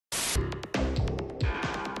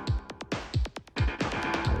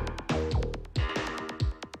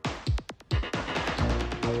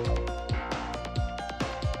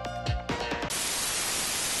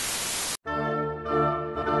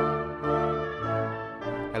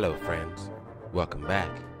Hello friends, welcome back.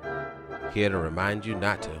 Here to remind you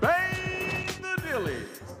not to Bang the dilly.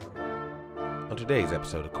 On today's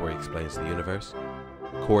episode of Kory Explains the Universe,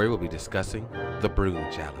 Kory will be discussing the Broom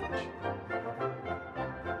Challenge.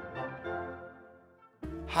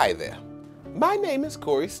 Hi there, my name is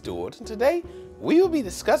Kory Stewart, and today we will be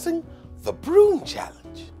discussing the Broom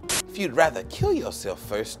Challenge. If you'd rather kill yourself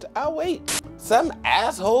first, I'll wait. Some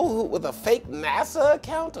asshole with a fake NASA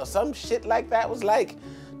account or some shit like that was like,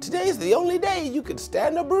 today's the only day you could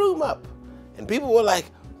stand a broom up. And people were like,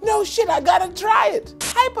 no shit, I gotta try it.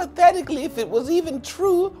 Hypothetically, if it was even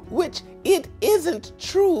true, which it isn't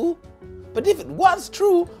true, but if it was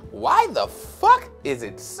true, why the fuck is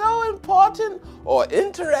it so important or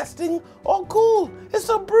interesting or cool? It's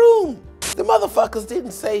a broom. The motherfuckers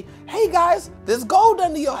didn't say, hey guys, there's gold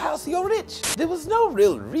under your house, you're rich. There was no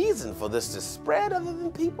real reason for this to spread other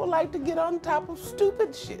than people like to get on top of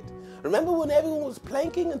stupid shit. Remember when everyone was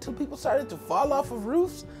planking until people started to fall off of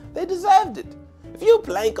roofs? They deserved it. If you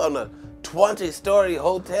plank on a 20-story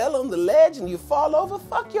hotel on the ledge and you fall over,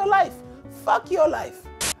 fuck your life. Fuck your life.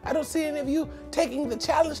 I don't see any of you taking the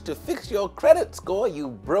challenge to fix your credit score, you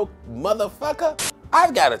broke motherfucker.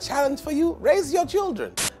 I've got a challenge for you. Raise your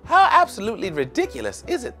children. How absolutely ridiculous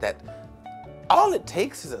is it that all it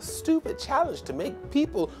takes is a stupid challenge to make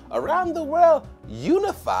people around the world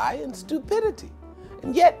unify in stupidity?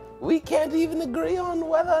 And yet, we can't even agree on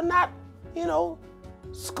whether or not,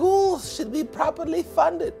 schools should be properly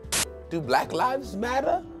funded. Do Black Lives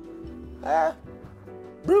Matter?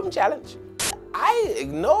 Broom Challenge. I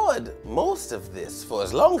ignored most of this for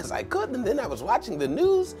as long as I could, and then I was watching the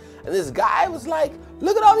news, and this guy was like,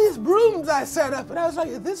 look at all these brooms I set up. And I was like,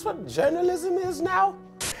 is this what journalism is now?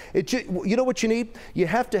 You know what you need? You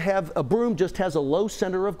have to have a broom just has a low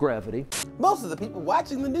center of gravity. Most of the people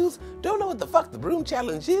watching the news don't know what the fuck the Broom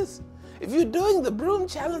Challenge is. If you're doing the Broom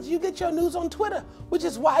Challenge, you get your news on Twitter, which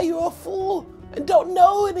is why you're a fool and don't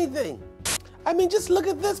know anything. I mean, just look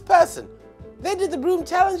at this person. They did the Broom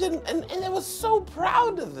Challenge and they were so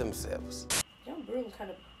proud of themselves. Young Broom kind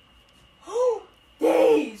of... Oh,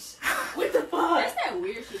 days! What the fuck? That's that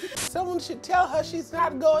weird shit. Someone should tell her she's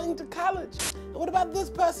not going to college. And what about this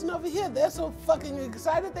person over here? They're so fucking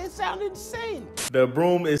excited, they sound insane. The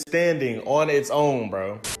broom is standing on its own,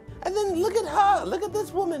 bro. And then look at her. Look at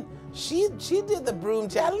this woman. She did the Broom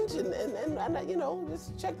Challenge and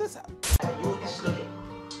just check this out.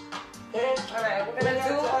 Alright, we're gonna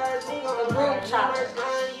do the Broom Challenge.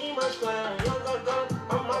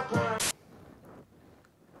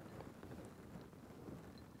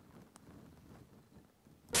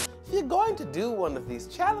 If you're going to do one of these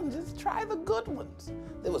challenges, try the good ones.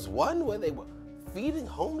 There was one where they were feeding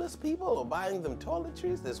homeless people or buying them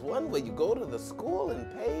toiletries. There's one where you go to the school and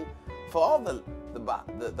pay for all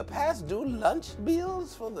the past due lunch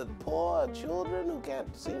bills for the poor children who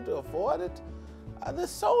can't seem to afford it.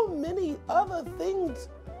 There's so many other things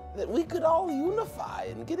that we could all unify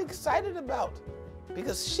and get excited about.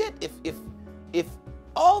 Because shit, if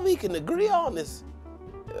all we can agree on is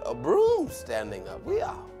a broom standing up, we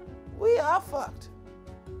are fucked.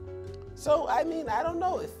 So, I mean, I don't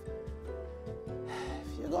know if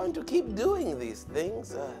you're going to keep doing these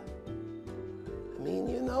things,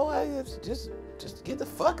 just get the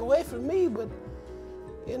fuck away from me. But,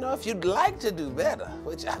 if you'd like to do better,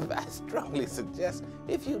 which I strongly suggest,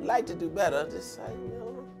 if you'd like to do better, just,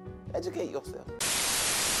 educate yourself.